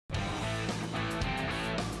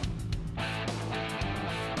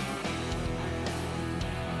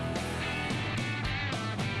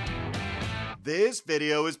This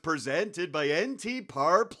video is presented by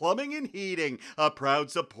Parr Plumbing and Heating, a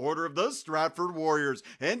proud supporter of the Stratford Warriors.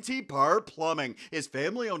 Parr Plumbing is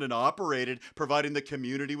family-owned and operated, providing the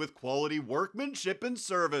community with quality workmanship and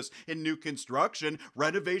service in new construction,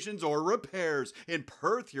 renovations, or repairs in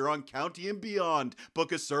Perth, Huron County, and beyond.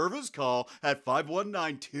 Book a service call at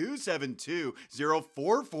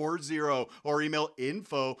 519-272-0440 or email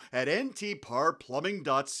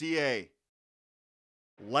info@ntparplumbing.ca.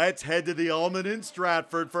 Let's head to the Allman in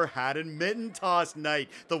Stratford for hat and mitten toss night.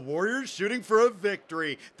 The Warriors shooting for a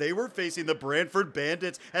victory. They were facing the Brantford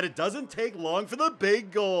Bandits, and it doesn't take long for the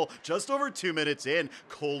big goal. Just over 2 minutes in,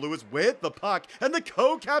 Cole Lewis with the puck, and the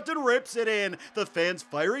co-captain rips it in. The fans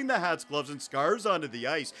firing the hats, gloves, and scarves onto the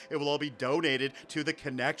ice. It will all be donated to the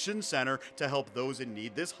Connection Center to help those in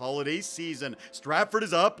need this holiday season. Stratford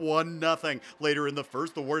is up 1-0. Later in the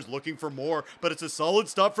first, the Warriors looking for more, but it's a solid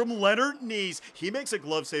stop from Leonard Neese. He makes a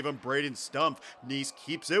glove save on Braden Stumpf. Neese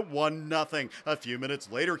keeps it 1-0. A few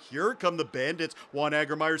minutes later, here come the Bandits. Juan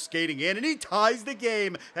Agermeyer skating in, and he ties the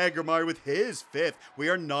game. Agermeyer with his fifth. We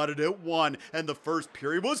are knotted at 1, and the first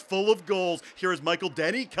period was full of goals. Here is Michael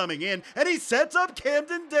Denny coming in, and he sets up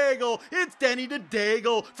Camden Daigle. It's Denny to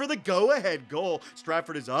Daigle for the go-ahead goal.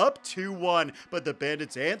 Stratford is up 2-1, but the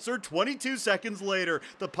Bandits answer 22 seconds later.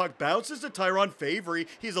 The puck bounces to Tyrone Favry.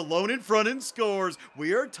 He's alone in front and scores.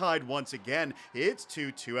 We are tied once again. It's 2-2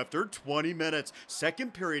 after 20 minutes.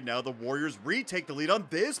 Second period now, the Warriors retake the lead on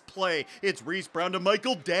this play. It's Reese Brown to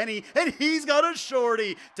Michael Denny, and he's got a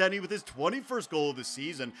shorty. Denny with his 21st goal of the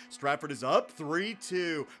season. Stratford is up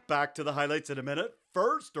 3-2. Back to the highlights in a minute.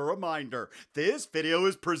 First, a reminder, this video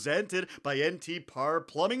is presented by Parr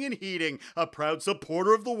Plumbing and Heating, a proud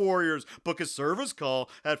supporter of the Warriors. Book a service call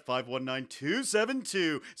at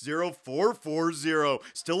 519-272-0440.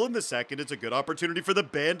 Still in the second, it's a good opportunity for the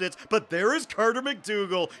Bandits, but there is Carter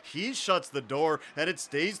McDougall. He shuts the door, and it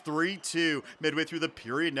stays 3-2. Midway through the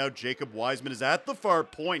period now, Jacob Wiseman is at the far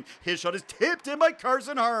point. His shot is tipped in by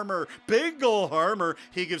Carson Harmer. Big goal, Harmer.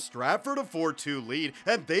 He gives Stratford a 4-2 lead,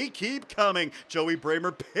 and they keep coming. Joey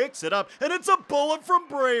Bramer picks it up, and it's a bullet from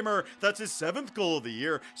Bramer. That's his 7th goal of the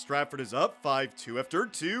year. Stratford is up 5-2 after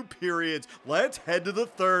 2 periods. Let's head to the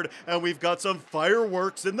third, and we've got some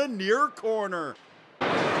fireworks in the near corner.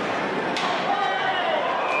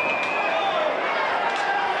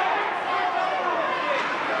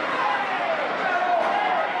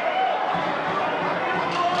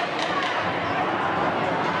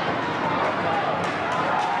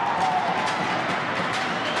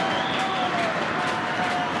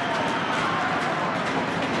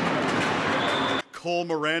 Cole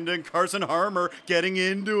Miranda and Carson Harmer getting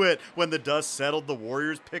into it. When the dust settled, the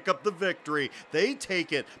Warriors pick up the victory. They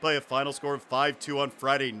take it by a final score of 5-2 on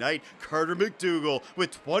Friday night. Carter McDougall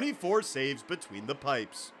with 24 saves between the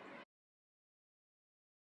pipes.